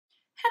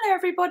Hello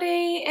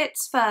everybody,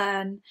 it's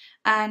Fern,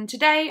 and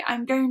today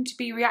I'm going to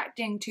be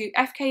reacting to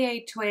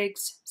FKA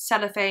Twigs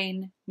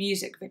Cellophane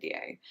music video.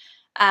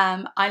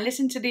 I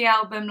listened to the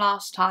album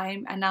last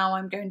time and now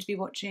I'm going to be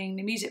watching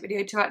the music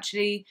video to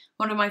actually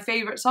one of my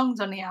favourite songs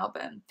on the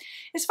album.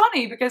 It's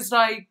funny because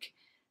like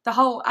the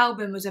whole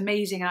album was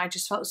amazing and I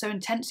just felt so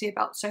intensely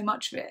about so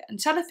much of it, and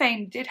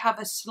Cellophane did have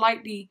a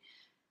slightly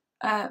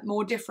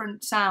more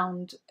different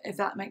sound, if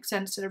that makes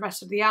sense, to the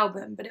rest of the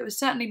album, but it was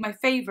certainly my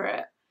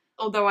favourite.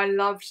 Although I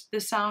loved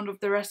the sound of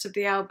the rest of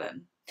the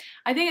album.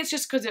 I think it's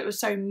just because it was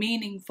so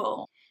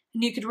meaningful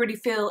and you could really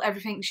feel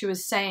everything she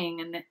was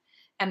saying,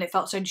 and it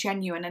felt so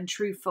genuine and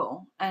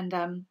truthful. And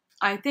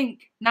I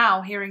think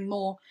now hearing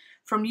more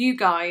from you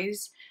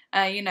guys,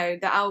 you know,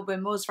 the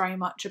album was very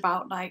much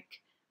about like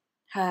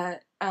her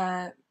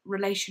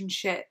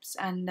relationships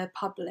and the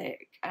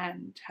public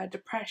and her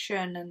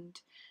depression and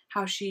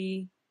how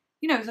she,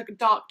 you know, it was like a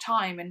dark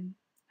time and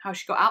how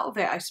she got out of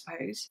it, I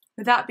suppose.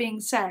 With that being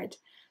said,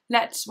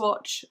 let's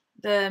watch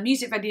the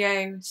music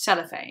video,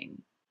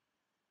 Cellophane.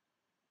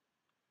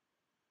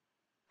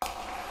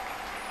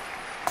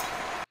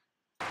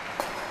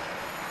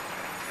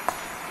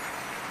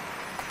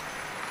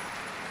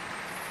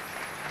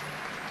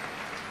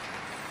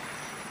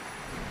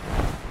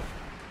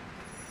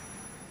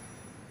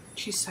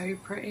 She's so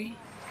pretty.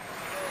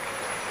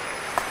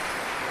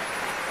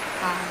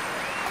 Wow.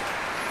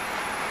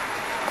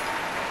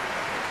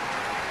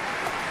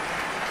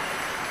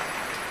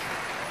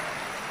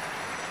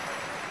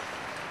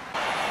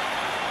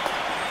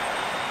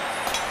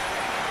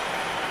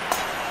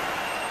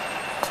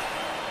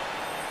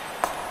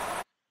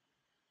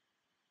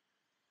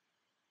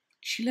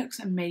 She looks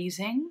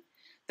amazing.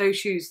 Those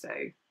shoes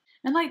though.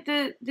 And like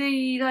the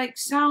like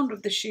sound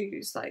of the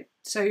shoes, like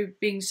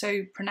being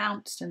so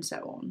pronounced and so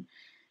on.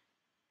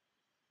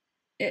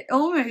 It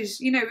almost,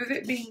 you know, with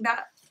it being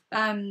that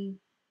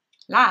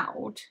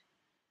loud,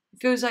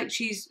 it feels like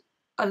she's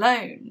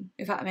alone,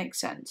 if that makes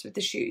sense, with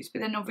the shoes.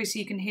 But then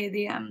obviously you can hear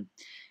the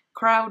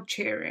crowd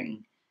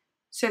cheering.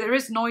 So there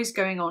is noise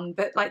going on,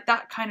 but like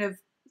that kind of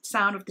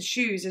sound of the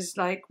shoes is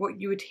like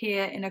what you would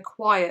hear in a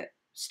quiet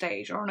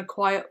stage or on a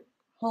quiet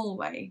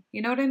hallway,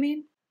 you know what I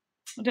mean?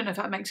 I don't know if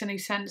that makes any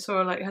sense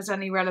or like has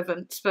any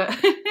relevance, but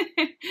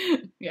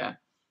yeah.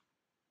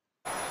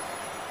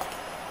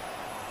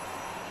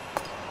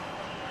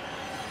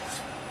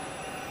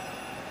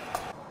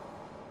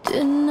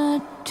 Didn't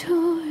I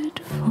do it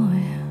for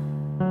you?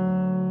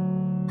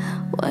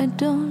 Why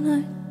don't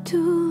I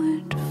do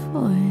it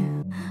for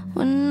you?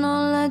 When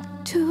all I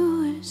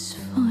do is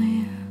for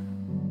you.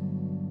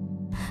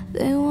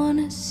 They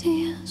wanna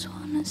see us alone.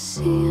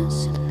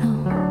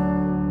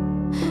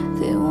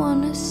 They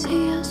wanna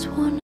see us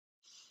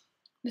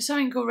There's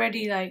something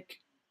already like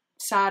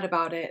sad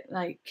about it,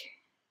 like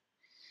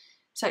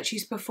it's like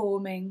she's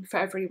performing for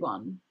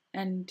everyone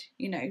and,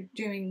 you know,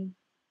 doing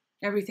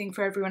everything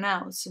for everyone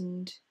else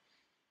and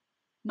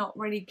not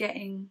really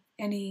getting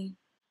anything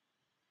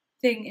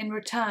in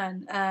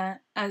return,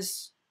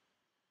 as,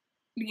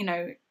 you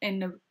know, in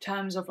the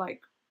terms of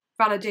like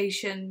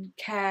validation,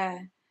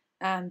 care,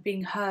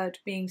 being heard,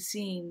 being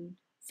seen,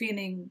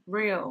 feeling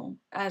real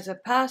as a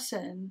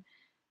person,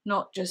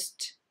 not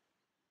just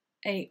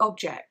a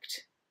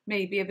object.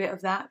 Maybe a bit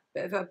of that,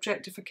 bit of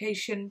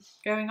objectification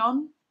going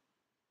on.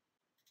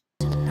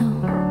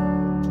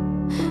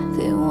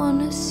 They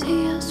wanna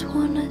see us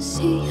apart.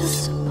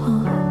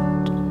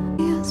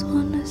 They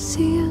wanna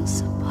see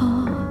us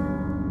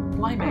apart.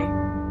 Blimey.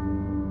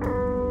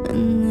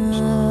 And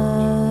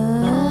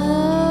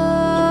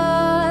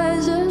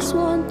I just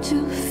want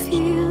to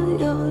feel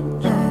your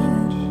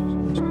love.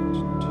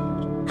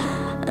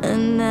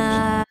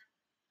 And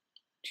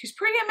she's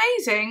pretty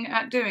amazing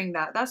at doing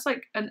that. That's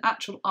like an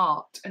actual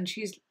art, and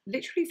she's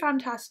literally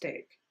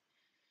fantastic.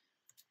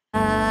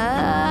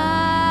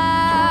 I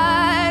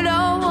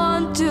don't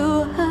want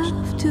to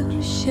have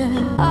to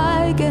share.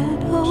 I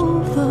get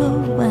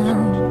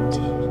overwhelmed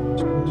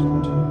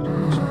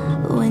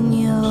when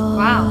you're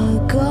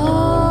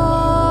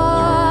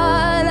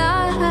gone.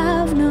 I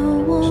have no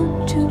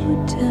one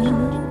to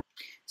tell.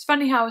 It's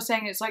funny how I was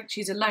saying it's like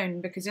she's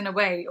alone, because in a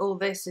way all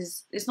this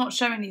is, it's not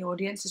showing the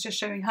audience, it's just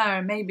showing her,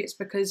 and maybe it's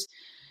because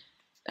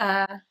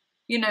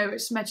you know,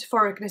 it's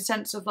metaphoric in a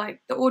sense of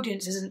like the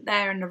audience isn't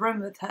there in the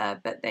room with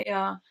her, but they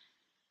are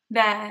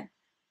there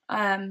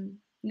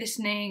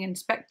listening and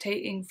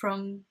spectating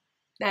from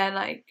their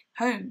like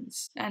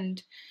homes,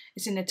 and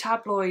it's in the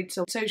tabloids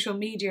or social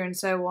media and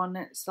so on.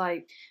 It's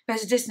like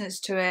there's a distance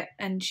to it,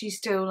 and she's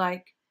still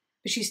like,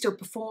 but she's still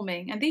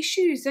performing. And these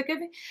shoes, they're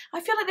giving, I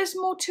feel like there's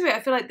more to it.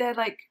 I feel like they're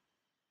like,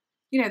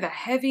 you know, they're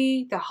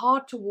heavy, they're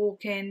hard to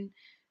walk in,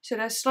 so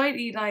they're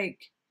slightly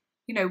like,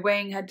 you know,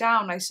 weighing her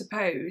down, I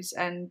suppose.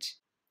 And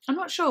I'm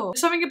not sure,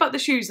 there's something about the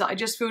shoes that I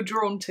just feel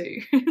drawn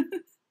to.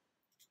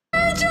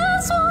 I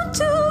just want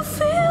to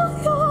feel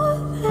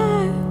you're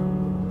there.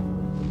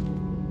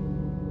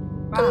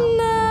 Wow.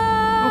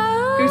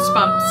 Oh,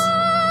 goosebumps.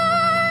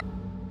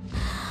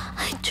 I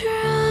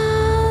drown,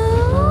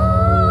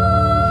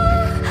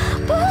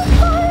 but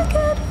I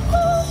get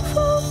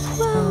over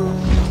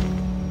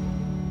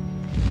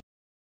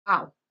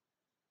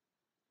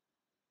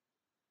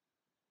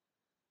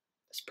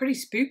pretty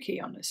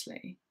spooky,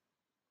 honestly.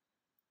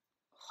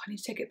 Oh, I need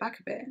to take it back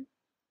a bit.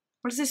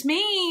 What does this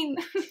mean?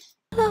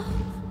 I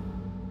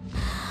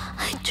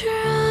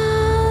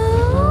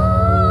drown.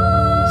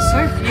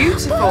 So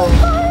beautiful.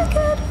 I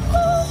get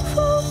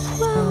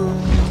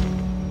overwhelmed.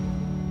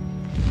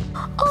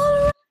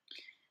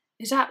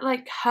 Is that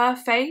like her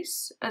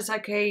face as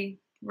like a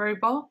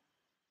robot?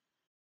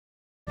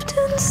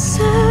 In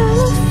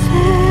cellophane,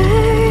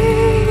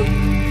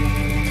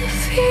 the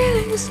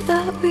feelings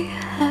that we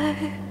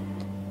had.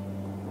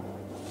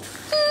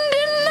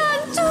 Didn't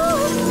I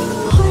do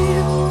it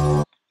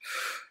for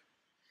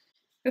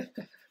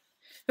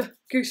you?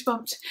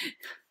 Goosebumps.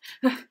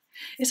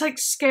 It's like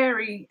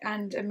scary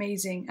and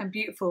amazing and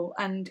beautiful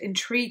and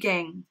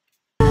intriguing.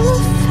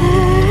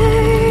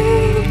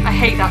 I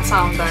hate that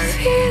sound though.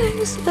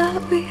 Feelings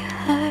that we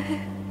had.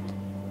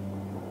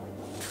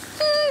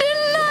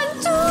 Didn't I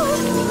do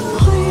it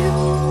for you?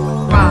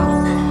 Wow.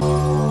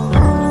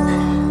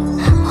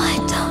 Why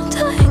don't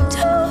I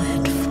do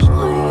it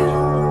for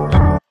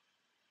you?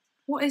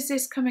 What is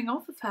this coming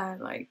off of her?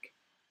 Like,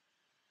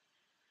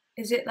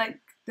 is it like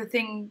the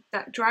thing,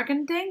 that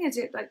dragon thing? Is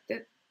it like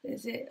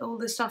is it all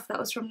the stuff that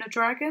was from the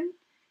dragon?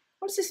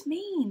 What does this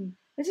mean?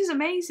 This is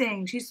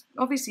amazing. She's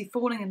obviously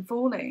falling and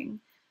falling.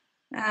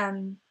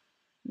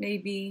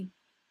 Maybe,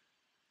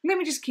 let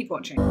me just keep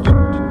watching.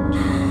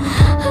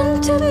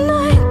 And didn't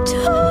I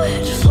do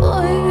it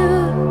for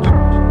you?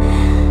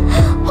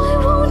 Why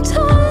won't I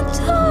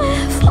do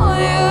it for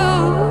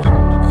you?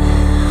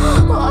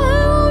 Why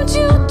won't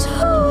you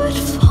do it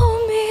for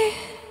me?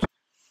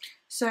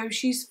 So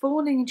she's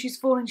falling and she's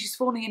falling, she's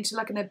falling into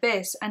like an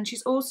abyss, and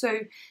she's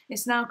also,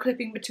 it's now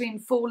clipping between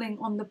falling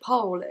on the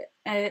pole.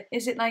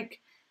 Is it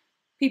like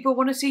people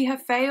want to see her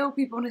fail?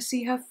 People want to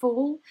see her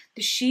fall?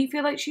 Does she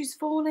feel like she's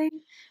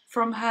falling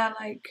from her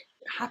like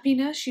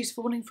happiness? She's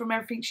falling from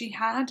everything she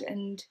had,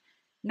 and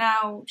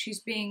now she's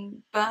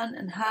being burnt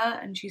and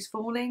hurt and she's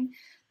falling.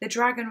 The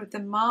dragon with the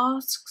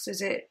masks,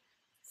 is it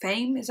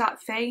Fame? Is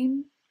that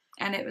Fame?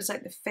 And it was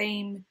like the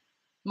Fame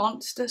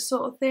monster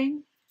sort of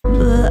thing.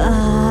 But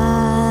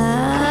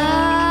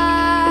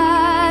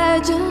I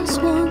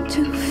just want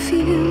to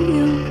feel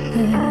you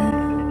there.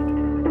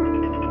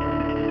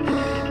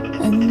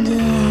 And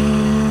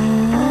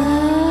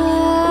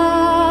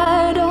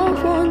I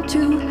don't want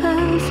to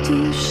have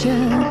to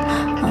share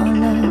our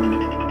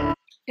love.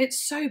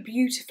 It's so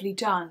beautifully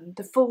done.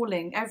 The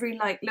falling, every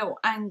like little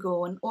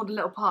angle and all the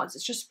little parts,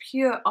 it's just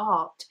pure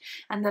art.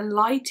 And the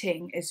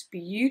lighting is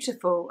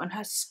beautiful, and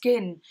her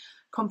skin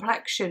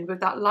complexion with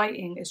that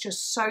lighting is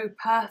just so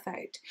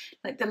perfect.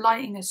 Like the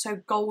lighting is so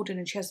golden,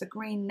 and she has the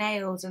green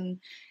nails,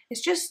 and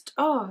it's just,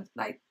 oh,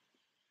 like,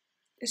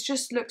 it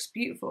just looks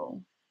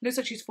beautiful. Looks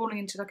like she's falling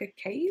into like a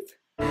cave.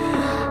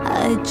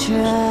 I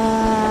try,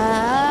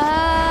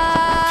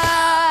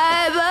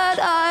 but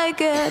I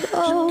get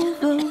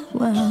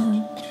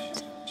overwhelmed.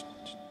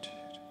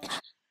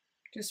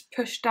 Just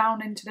pushed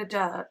down into the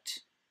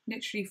dirt.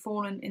 Literally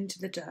fallen into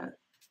the dirt.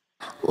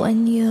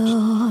 When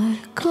you're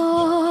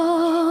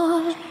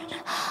gone,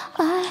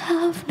 I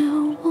have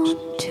no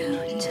one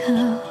to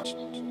tell.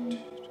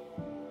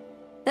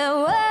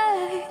 They're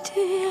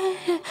waiting,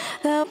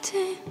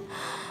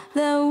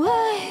 they're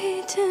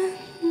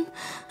waiting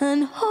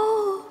and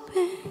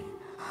hoping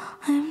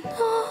I'm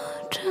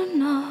not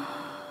enough.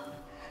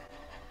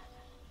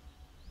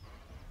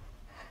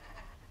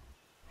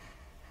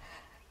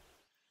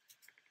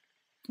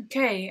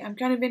 Okay, I'm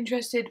kind of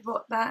interested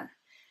what that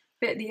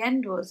bit at the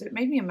end was. It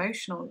made me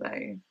emotional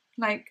though.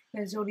 Like,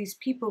 there's all these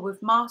people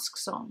with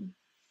masks on.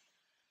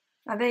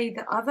 Are they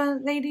the other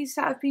ladies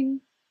that have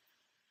been...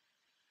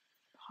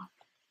 Oh,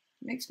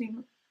 it makes me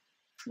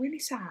really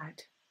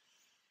sad.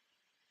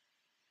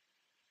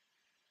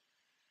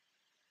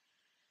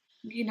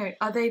 You know,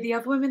 are they the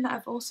other women that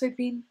have also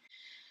been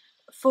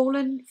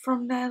fallen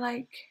from their,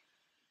 like,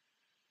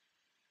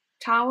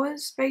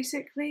 towers,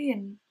 basically?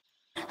 And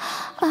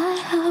I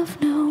have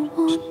no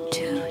one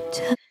to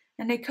tell.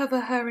 And they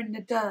cover her in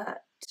the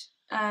dirt.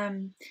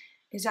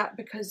 Is that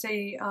because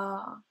they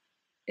are...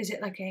 Is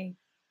it like a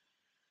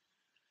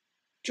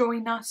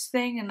join us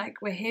thing and like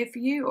we're here for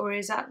you? Or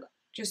is that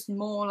just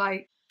more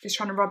like just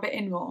trying to rub it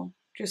in more?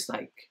 Just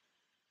like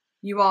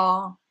you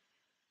are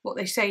what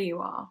they say you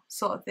are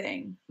sort of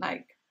thing.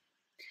 Like,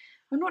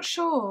 I'm not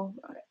sure.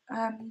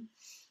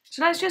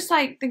 So let's just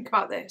like think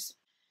about this.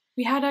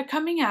 We had her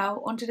coming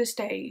out onto the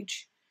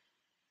stage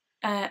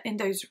in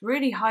those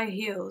really high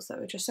heels that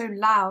were just so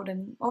loud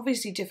and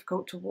obviously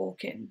difficult to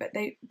walk in, but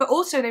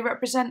also they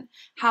represent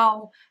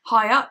how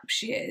high up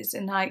she is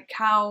and like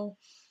how,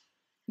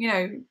 you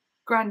know,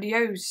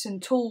 grandiose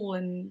and tall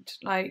and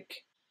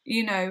like,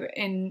 you know,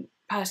 in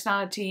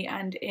personality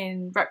and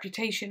in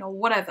reputation or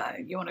whatever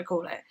you want to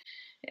call it,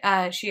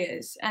 she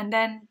is. And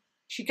then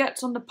she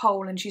gets on the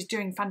pole and she's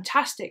doing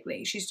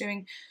fantastically. She's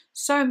doing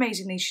so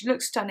amazingly. She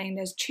looks stunning.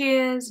 There's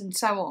cheers and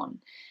so on.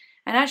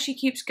 And as she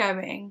keeps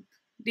going,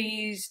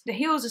 the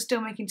heels are still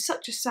making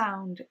such a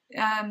sound.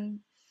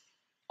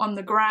 on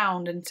the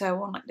ground and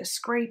so on, like the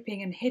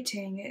scraping and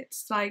hitting.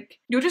 It's like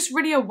you're just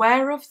really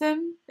aware of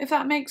them, if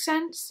that makes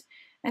sense.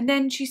 And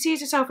then she sees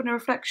herself in a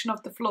reflection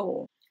of the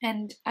floor,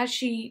 and as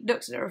she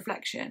looks at the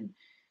reflection,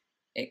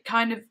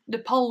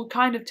 the pole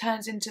kind of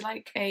turns into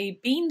like a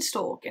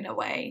beanstalk in a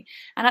way,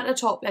 and at the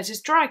top there's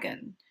this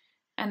dragon,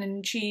 and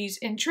then she's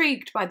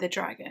intrigued by the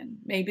dragon.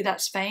 Maybe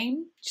that's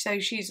fame. So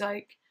she's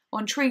like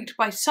intrigued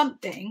by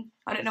something.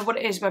 I don't know what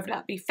it is, whether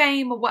that be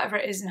fame or whatever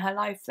it is in her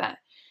life that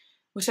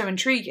was so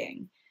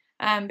intriguing.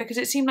 Because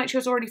it seemed like she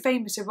was already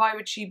famous, so why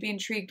would she be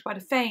intrigued by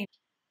the fame?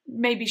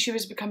 Maybe she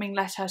was becoming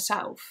less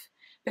herself,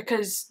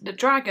 because the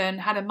dragon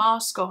had a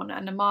mask on,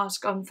 and the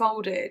mask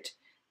unfolded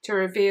to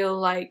reveal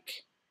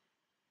like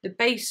the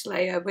base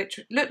layer, which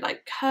looked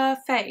like her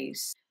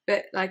face,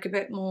 but like a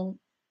bit more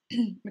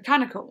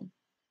mechanical.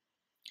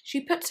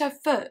 She puts her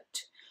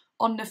foot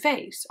on the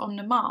face, on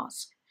the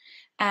mask,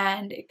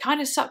 and it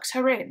kind of sucks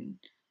her in.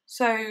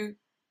 So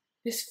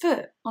this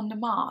foot on the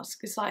mask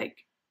is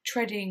like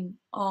treading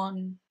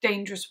on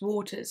dangerous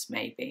waters,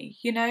 maybe,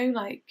 you know,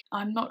 like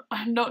I'm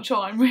not sure,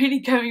 I'm really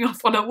going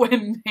off on a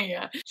whim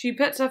here. She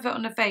puts her foot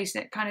on the face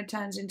and it kind of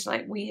turns into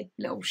like weird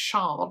little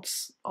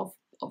shards of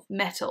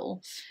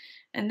metal,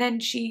 and then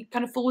she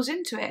kind of falls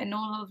into it, and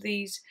all of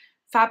these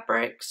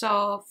fabrics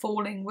are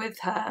falling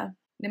with her.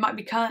 There might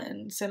be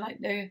curtains, so like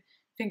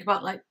think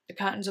about like the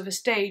curtains of a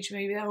stage,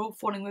 maybe they're all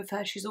falling with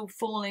her. She's all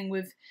falling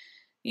with,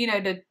 you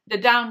know, the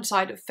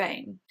downside of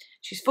fame.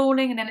 She's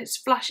falling, and then it's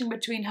flashing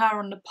between her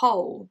and the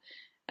pole,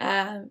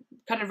 kind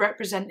of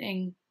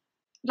representing,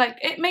 like,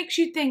 it makes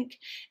you think,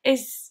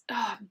 is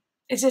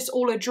this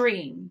all a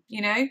dream,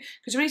 you know?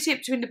 Because when you see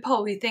it between the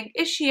pole, you think,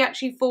 is she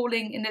actually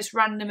falling in this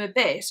random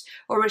abyss,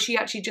 or is she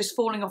actually just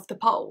falling off the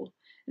pole?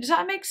 Does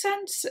that make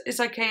sense? It's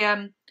like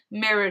a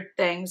mirrored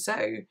thing, so,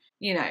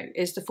 you know,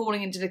 is the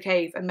falling into the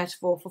cave a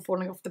metaphor for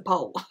falling off the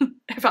pole,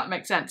 if that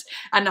makes sense?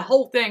 And the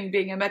whole thing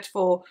being a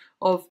metaphor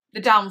of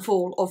the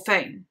downfall of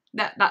fame,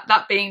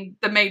 that being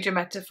the major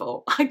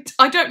metaphor.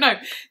 I don't know.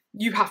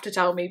 You have to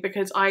tell me,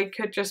 because I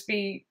could just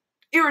be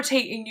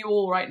irritating you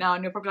all right now,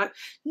 and you're probably like,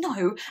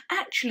 no,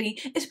 actually,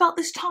 it's about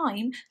this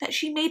time that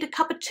she made a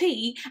cup of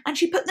tea and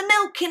she put the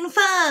milk in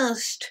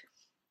first.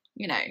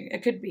 You know,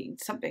 it could be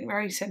something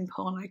very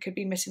simple and I could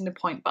be missing the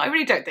point, but I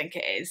really don't think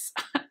it is.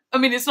 I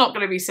mean, it's not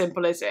going to be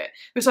simple, is it?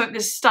 With something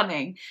this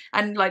stunning,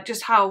 and like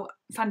just how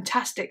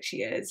fantastic she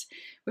is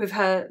with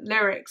her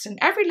lyrics and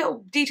every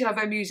little detail of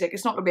her music.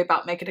 It's not going to be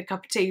about making a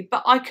cup of tea,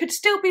 but I could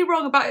still be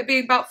wrong about it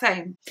being about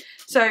fame.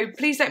 So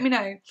please let me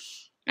know.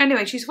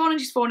 Anyway, she's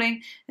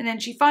falling, and then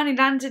she finally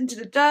lands into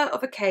the dirt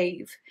of a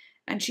cave,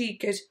 and she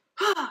goes,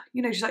 ah,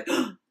 you know, she's like,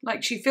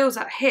 like she feels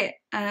that hit,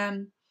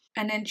 and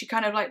then she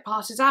kind of like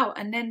passes out,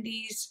 and then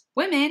these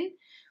women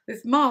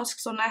with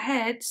masks on their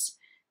heads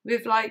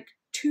with like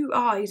 2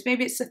 eyes,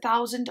 maybe it's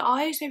 1,000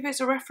 eyes, maybe it's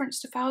a reference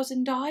to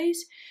 1,000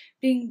 eyes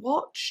being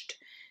watched,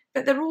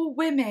 but they're all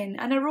women,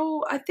 and they're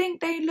all, I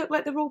think they look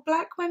like they're all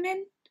black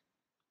women.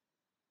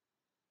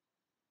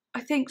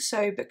 I think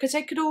so, because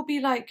they could all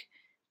be like,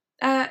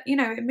 you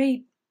know, it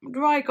made,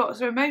 why I got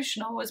so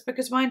emotional was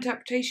because my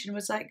interpretation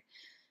was like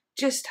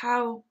just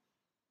how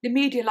the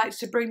media likes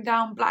to bring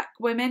down black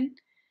women.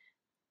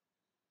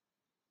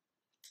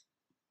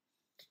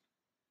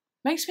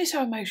 Makes me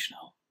so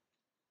emotional.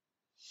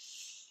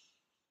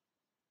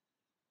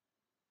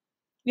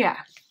 Yeah,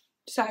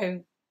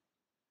 so,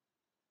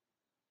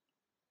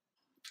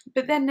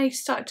 but then they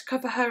started to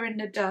cover her in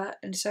the dirt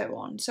and so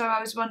on. So I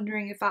was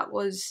wondering if that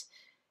was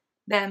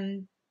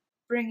them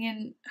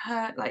bringing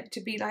her like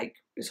to be like,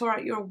 it's all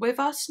right, you're with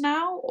us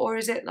now, or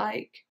is it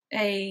like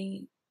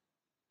I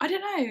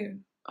don't know.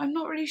 I'm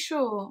not really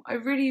sure.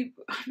 I'm going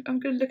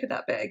to look at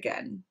that bit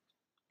again.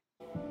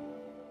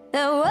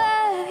 They're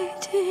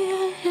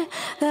waiting,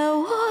 they're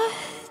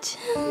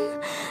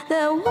watching,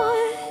 they're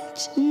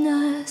watching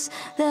us,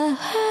 they're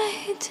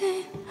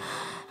waiting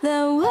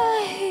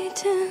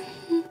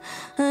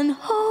and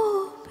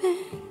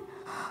hoping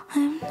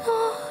I'm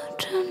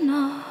not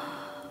enough.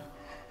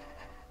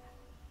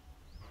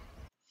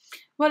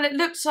 Well, it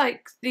looks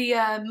like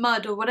the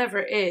mud or whatever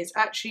it is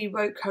actually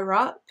woke her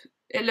up.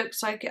 It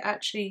looks like it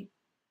actually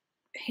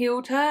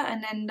healed her,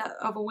 and then the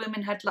other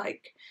women had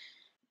like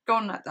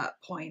gone at that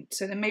point.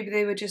 So then maybe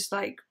they were just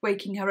like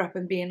waking her up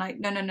and being like,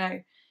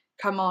 no,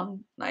 come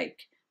on,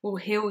 like we'll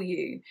heal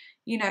you.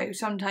 You know,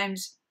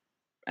 sometimes,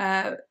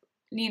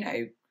 you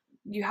know,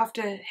 you have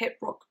to hit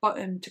rock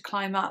bottom to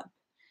climb up,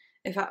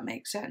 if that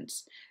makes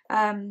sense.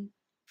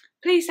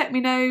 Please let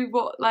me know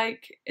what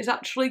like is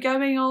actually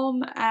going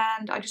on,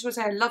 and I just want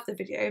to say I love the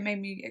video. It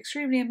made me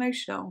extremely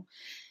emotional.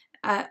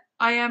 I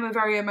am a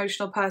very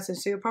emotional person,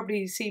 so you'll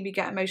probably see me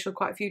get emotional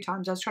quite a few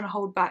times. I was trying to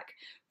hold back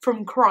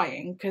from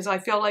crying because I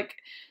feel like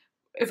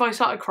if I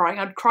started crying,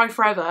 I'd cry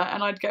forever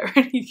and I'd get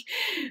really,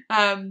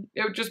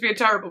 it would just be a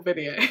terrible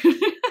video.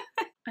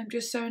 I'm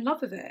just so in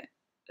love with it.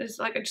 It's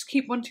like I just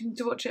keep wanting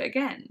to watch it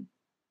again.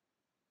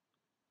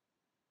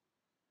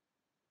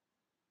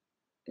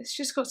 It's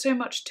just got so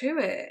much to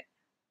it.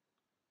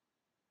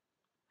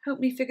 Help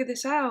me figure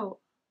this out.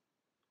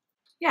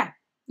 Yeah,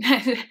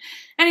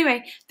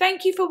 Anyway,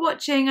 thank you for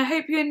watching. I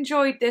hope you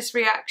enjoyed this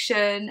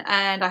reaction,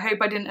 and I hope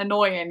I didn't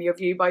annoy any of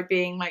you by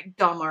being like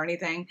dumb or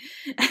anything,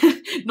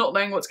 not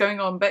knowing what's going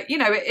on. But you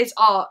know, it is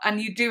art,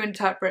 and you do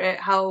interpret it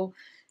how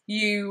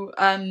you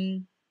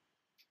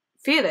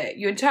feel it.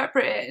 You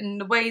interpret it in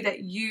the way that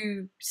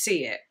you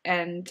see it,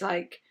 and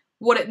like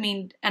what it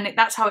means, and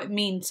that's how it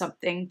means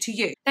something to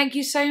you. Thank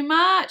you so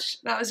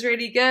much. That was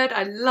really good.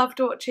 I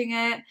loved watching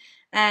it,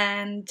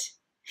 and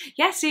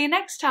yeah, see you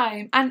next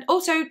time. And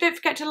also don't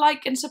forget to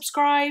like and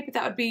subscribe.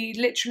 That would be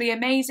literally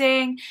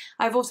amazing.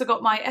 I've also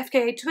got my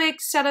FKA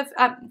Twigs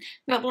I've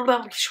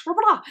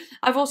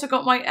also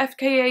got my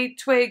FKA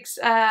Twigs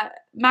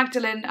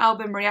Magdalene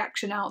album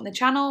reaction out on the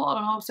channel. And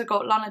I've also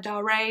got Lana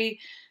Del Rey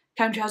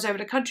Country House Over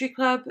the Country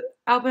Club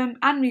album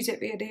and music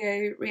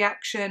video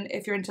reaction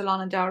if you're into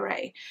Lana Del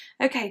Rey.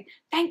 Okay,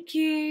 thank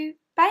you.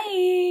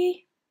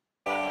 Bye.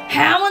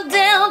 I went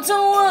down to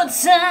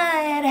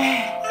Woodside,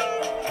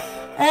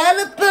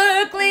 out of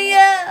Berkeley,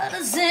 out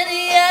of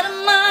city, out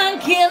of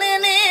mind,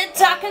 killing it,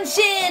 talking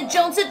shit.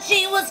 Joan said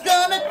she was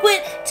gonna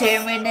quit,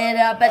 tearing it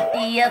up at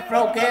the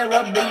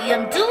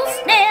Afro-Caribbean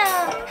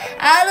two-step.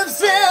 Out of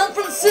San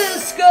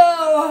Francisco,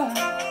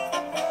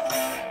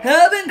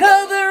 I've been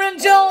covering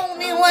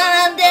Joni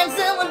while I'm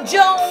dancing with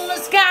Joan.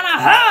 It's kinda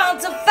hard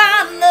to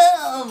find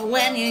love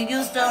when you're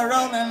used to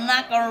rolling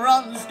like a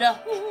rolling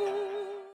stone.